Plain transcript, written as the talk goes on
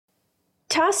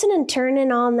Tossing and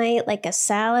turning all night like a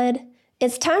salad?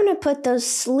 It's time to put those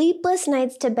sleepless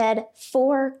nights to bed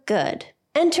for good.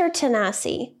 Enter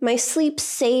Tanasi, my sleep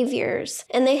saviors,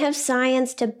 and they have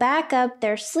science to back up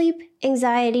their sleep,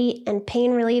 anxiety, and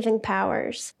pain-relieving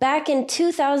powers. Back in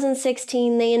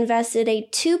 2016, they invested a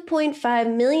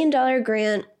 $2.5 million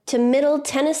grant to Middle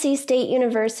Tennessee State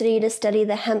University to study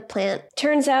the hemp plant.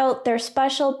 Turns out their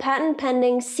special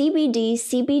patent-pending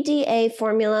CBD-CBDA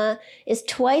formula is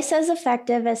twice as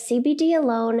effective as CBD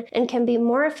alone and can be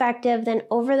more effective than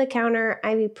over-the-counter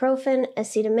ibuprofen,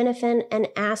 acetaminophen, and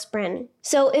aspirin.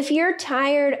 So if you're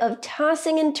tired of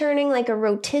tossing and turning like a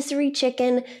rotisserie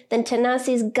chicken, then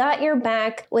Tanasi's got your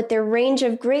back with their range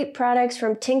of great products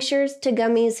from tinctures to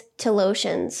gummies to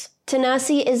lotions.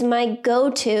 Tanasi is my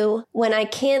go-to when I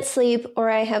can't sleep or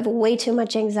I have way too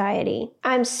much anxiety.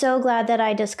 I'm so glad that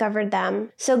I discovered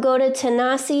them. So go to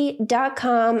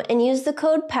Tanasi.com and use the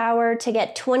code POWER to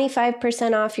get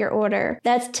 25% off your order.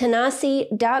 That's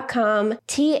Tanasi.com,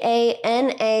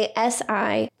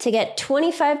 Tanasi, to get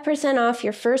 25% off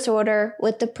your first order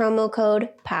with the promo code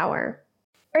POWER.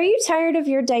 Are you tired of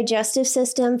your digestive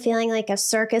system feeling like a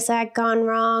circus act gone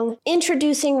wrong?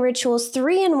 Introducing Ritual's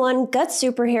 3-in-1 gut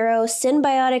superhero,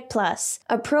 Synbiotic Plus.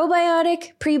 A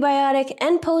probiotic, prebiotic,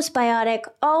 and postbiotic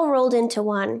all rolled into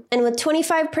one. And with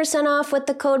 25% off with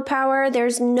the code POWER,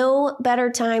 there's no better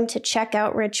time to check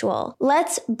out Ritual.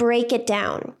 Let's break it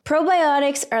down.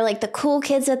 Probiotics are like the cool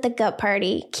kids at the gut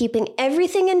party, keeping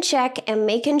everything in check and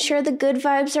making sure the good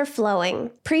vibes are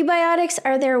flowing. Prebiotics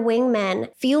are their wingmen,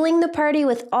 fueling the party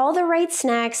with all the right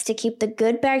snacks to keep the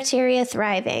good bacteria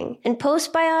thriving. And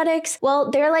postbiotics, well,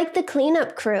 they're like the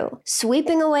cleanup crew,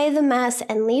 sweeping away the mess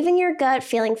and leaving your gut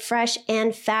feeling fresh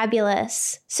and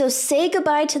fabulous. So say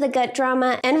goodbye to the gut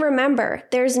drama, and remember,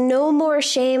 there's no more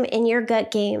shame in your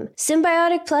gut game.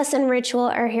 Synbiotic Plus and Ritual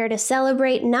are here to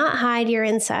celebrate, not hide your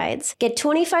insides. Get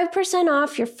 25%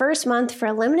 off your first month for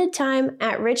a limited time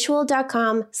at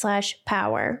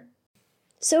ritual.com/power.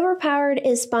 Sober Powered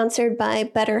is sponsored by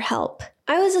BetterHelp.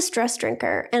 I was a stress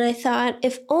drinker, and I thought,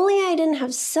 if only I didn't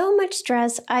have so much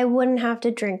stress, I wouldn't have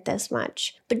to drink this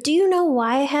much. But do you know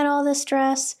why I had all this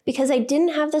stress? Because I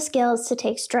didn't have the skills to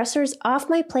take stressors off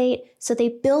my plate, so they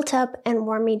built up and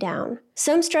wore me down.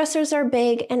 Some stressors are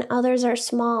big and others are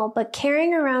small, but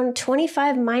carrying around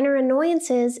 25 minor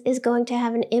annoyances is going to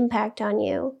have an impact on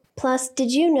you. Plus,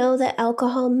 did you know that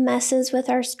alcohol messes with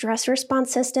our stress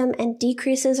response system and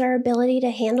decreases our ability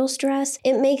to handle stress?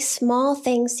 It makes small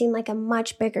things seem like a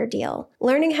much bigger deal.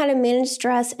 Learning how to manage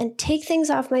stress and take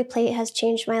things off my plate has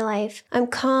changed my life. I'm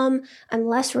calm, I'm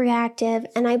less reactive,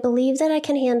 and I believe that I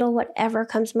can handle whatever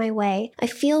comes my way. I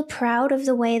feel proud of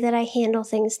the way that I handle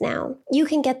things now. You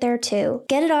can get there too.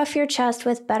 Get it off your chest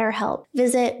with BetterHelp.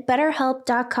 Visit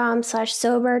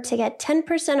betterhelp.com/sober to get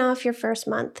 10% off your first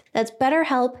month. That's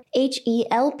BetterHelp,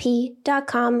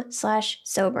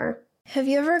 HELP.com/sober. Have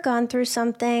you ever gone through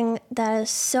something that is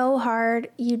so hard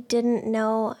you didn't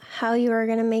know how you were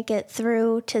going to make it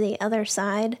through to the other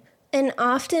side? And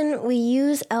often we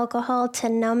use alcohol to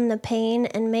numb the pain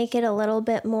and make it a little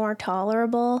bit more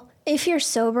tolerable. If you're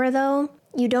sober, though,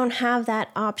 you don't have that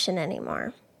option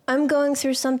anymore. I'm going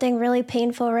through something really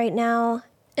painful right now,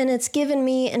 and it's given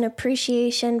me an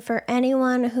appreciation for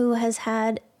anyone who has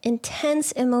had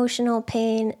intense emotional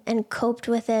pain and coped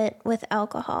with it with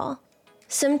alcohol.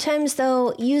 Sometimes,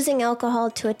 though, using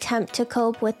alcohol to attempt to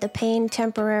cope with the pain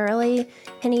temporarily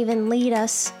can even lead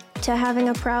us to having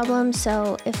a problem.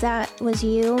 So if that was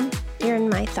you, you're in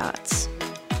my thoughts.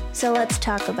 So let's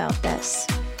talk about this.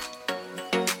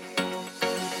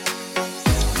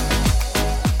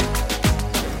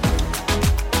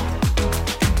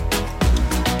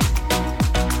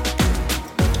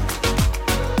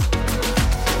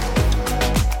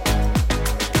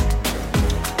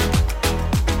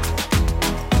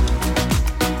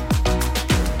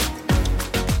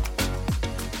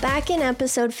 Back in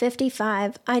episode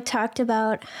 55, I talked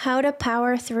about how to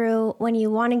power through when you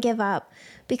want to give up,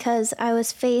 because I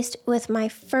was faced with my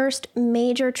first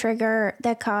major trigger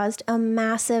that caused a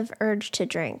massive urge to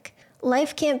drink.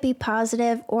 Life can't be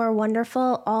positive or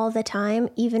wonderful all the time,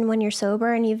 even when you're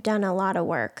sober and you've done a lot of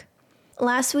work.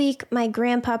 Last week, my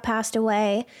grandpa passed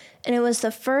away, and it was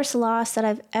the first loss that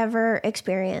I've ever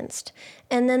experienced.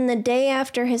 And then the day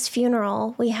after his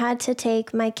funeral, we had to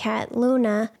take my cat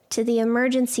Luna to the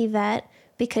emergency vet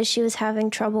because she was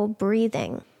having trouble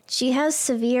breathing. She has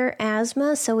severe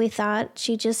asthma, so we thought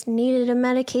she just needed a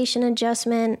medication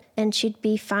adjustment and she'd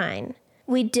be fine.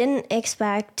 We didn't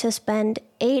expect to spend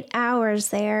 8 hours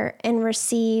there and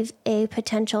receive a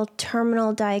potential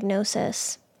terminal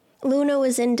diagnosis. Luna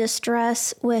was in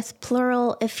distress with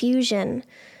pleural effusion,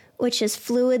 which is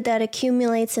fluid that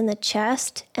accumulates in the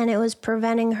chest, and it was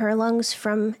preventing her lungs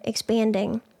from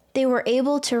expanding. They were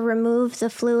able to remove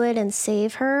the fluid and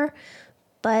save her,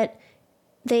 but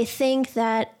they think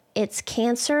that it's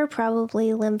cancer, probably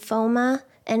lymphoma,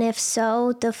 and if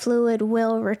so, the fluid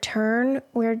will return.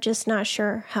 We're just not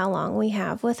sure how long we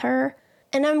have with her.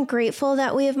 And I'm grateful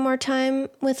that we have more time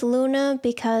with Luna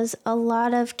because a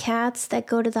lot of cats that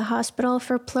go to the hospital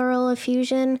for pleural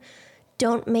effusion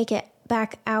don't make it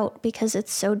back out because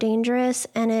it's so dangerous,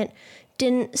 and it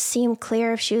didn't seem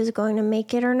clear if she was going to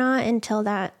make it or not until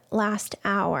that last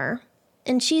hour.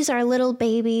 And she's our little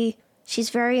baby. She's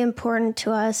very important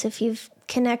to us. If you've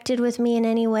connected with me in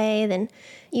any way, then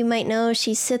you might know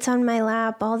she sits on my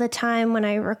lap all the time when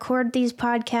I record these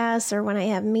podcasts or when I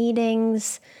have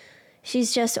meetings.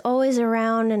 She's just always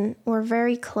around, and we're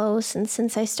very close. And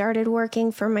since I started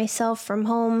working for myself from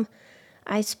home,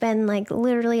 I spend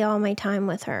literally all my time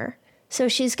with her. So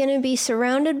she's going to be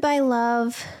surrounded by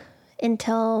love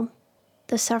until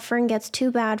the suffering gets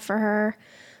too bad for her.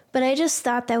 But I just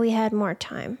thought that we had more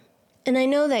time. And I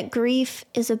know that grief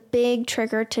is a big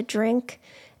trigger to drink,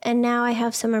 and now I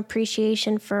have some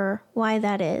appreciation for why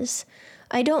that is.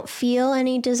 I don't feel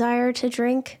any desire to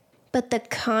drink, but the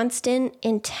constant,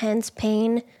 intense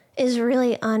pain is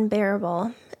really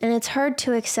unbearable, and it's hard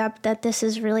to accept that this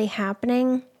is really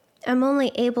happening. I'm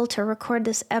only able to record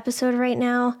this episode right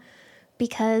now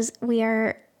because we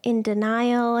are in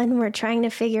denial, and we're trying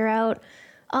to figure out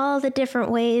all the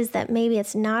different ways that maybe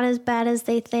it's not as bad as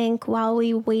they think while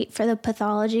we wait for the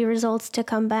pathology results to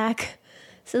come back.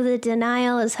 So the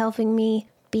denial is helping me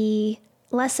be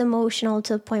less emotional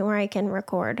to the point where I can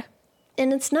record.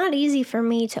 And it's not easy for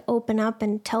me to open up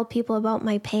and tell people about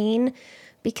my pain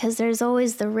because there's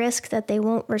always the risk that they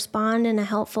won't respond in a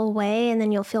helpful way and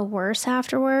then you'll feel worse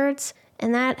afterwards.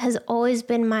 And that has always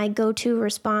been my go-to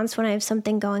response when I have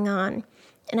something going on.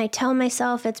 And I tell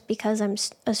myself it's because I'm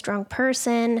a strong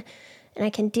person and I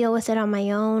can deal with it on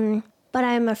my own. But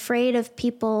I'm afraid of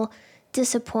people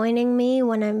disappointing me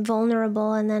when I'm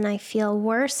vulnerable, and then I feel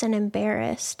worse and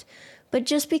embarrassed. But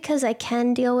just because I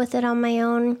can deal with it on my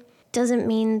own doesn't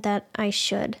mean that I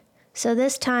should. So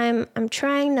this time I'm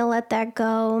trying to let that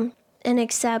go and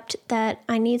accept that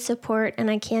I need support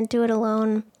and I can't do it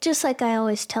alone, just like I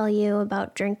always tell you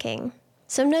about drinking.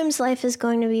 Sometimes life is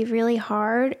going to be really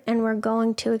hard and we're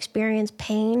going to experience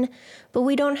pain, but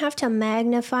we don't have to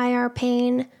magnify our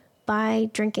pain by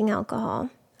drinking alcohol.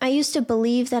 I used to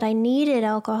believe that I needed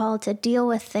alcohol to deal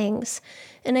with things,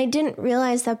 and I didn't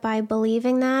realize that by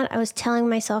believing that, I was telling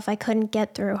myself I couldn't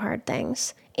get through hard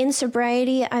things. In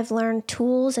sobriety, I've learned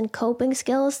tools and coping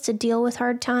skills to deal with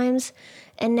hard times,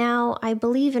 and now I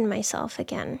believe in myself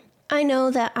again. I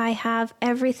know that I have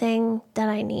everything that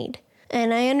I need.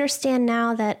 And I understand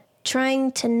now that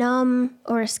trying to numb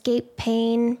or escape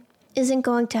pain isn't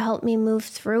going to help me move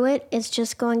through it. It's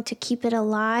just going to keep it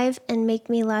alive and make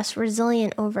me less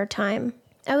resilient over time.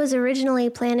 I was originally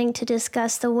planning to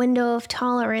discuss the window of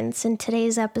tolerance in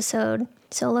today's episode,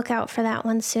 so look out for that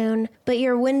one soon. But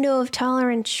your window of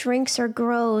tolerance shrinks or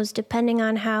grows depending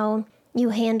on how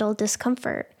you handle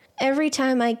discomfort. Every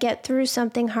time I get through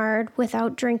something hard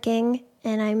without drinking,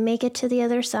 and I make it to the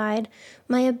other side,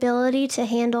 my ability to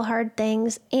handle hard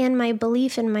things and my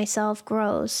belief in myself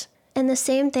grows. And the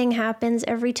same thing happens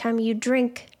every time you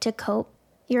drink to cope.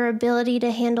 Your ability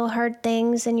to handle hard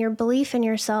things and your belief in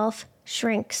yourself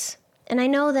shrinks. And I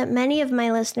know that many of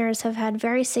my listeners have had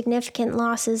very significant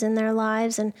losses in their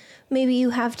lives, and maybe you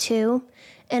have too.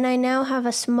 And I now have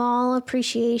a small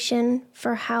appreciation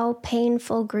for how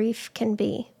painful grief can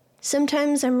be.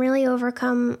 Sometimes I'm really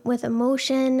overcome with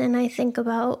emotion, and I think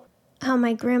about how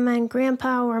my grandma and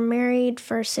grandpa were married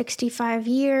for 65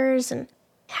 years and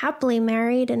happily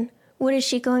married, and what is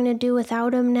she going to do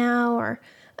without him now? Or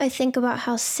I think about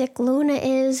how sick Luna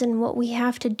is and what we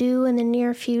have to do in the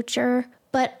near future.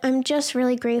 But I'm just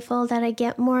really grateful that I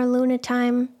get more Luna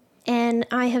time, and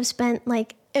I have spent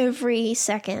every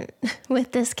second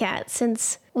with this cat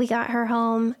since we got her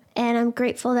home. And I'm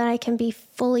grateful that I can be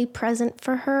fully present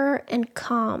for her and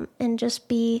calm and just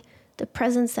be the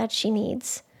presence that she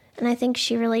needs. And I think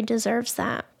she really deserves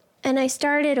that. And I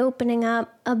started opening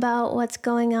up about what's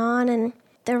going on, and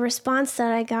the response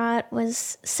that I got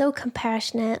was so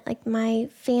compassionate. My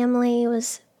family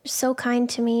was so kind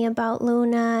to me about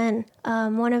Luna,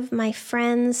 and one of my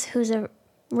friends who's a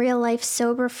real life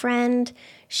sober friend,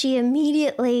 she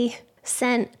immediately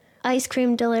sent ice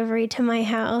cream delivery to my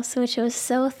house, which was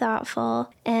so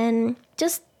thoughtful. And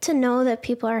just to know that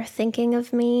people are thinking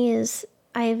of me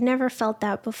I've never felt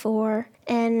that before.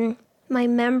 And my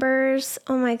members,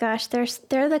 oh my gosh, they're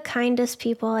the kindest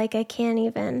people. I can't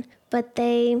even but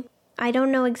I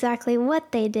don't know exactly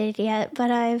what they did yet, but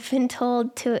I've been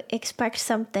told to expect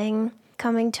something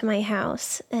coming to my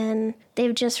house, and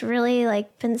they've just really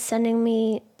been sending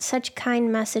me such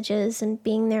kind messages and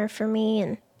being there for me.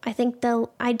 And I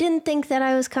didn't think that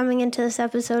I was coming into this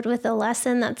episode with a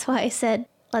lesson. That's why I said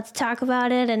let's talk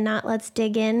about it and not let's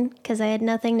dig in, because I had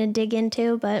nothing to dig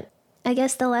into. But I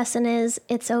guess the lesson is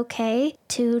it's okay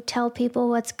to tell people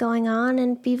what's going on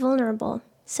and be vulnerable.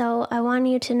 So I want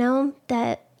you to know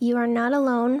that you are not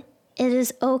alone. It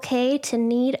is okay to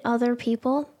need other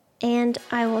people, and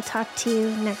I will talk to you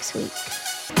next week.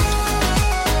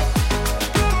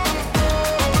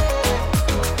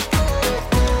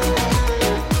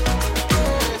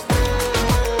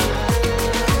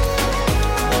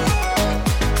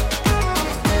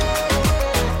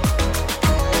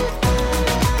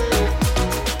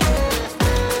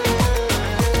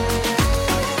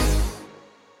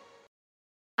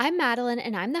 I'm Madeline,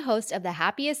 and I'm the host of the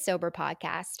Happiest Sober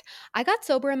podcast. I got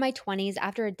sober in my 20s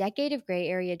after a decade of gray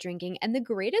area drinking, and the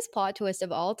greatest plot twist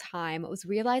of all time was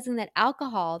realizing that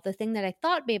alcohol, the thing that I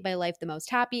thought made my life the most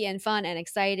happy and fun and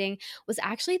exciting, was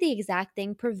actually the exact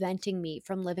thing preventing me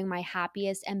from living my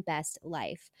happiest and best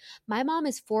life. My mom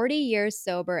is 40 years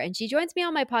sober, and she joins me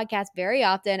on my podcast very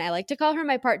often. I like to call her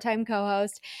my part-time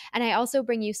co-host, and I also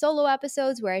bring you solo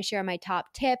episodes where I share my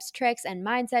top tips, tricks, and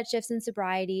mindset shifts in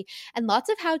sobriety, and lots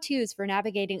of how-tos for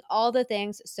navigating all the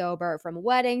things sober, from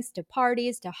weddings to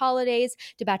parties to holidays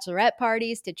to bachelorette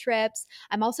parties to trips.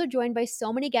 I'm also joined by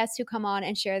so many guests who come on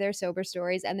and share their sober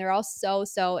stories, and they're all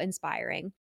so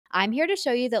inspiring. I'm here to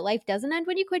show you that life doesn't end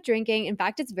when you quit drinking. In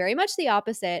fact, it's very much the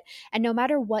opposite. And no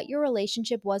matter what your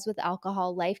relationship was with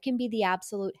alcohol, life can be the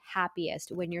absolute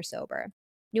happiest when you're sober.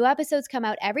 New episodes come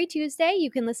out every Tuesday.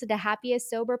 You can listen to Happiest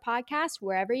Sober podcast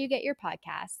wherever you get your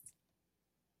podcasts.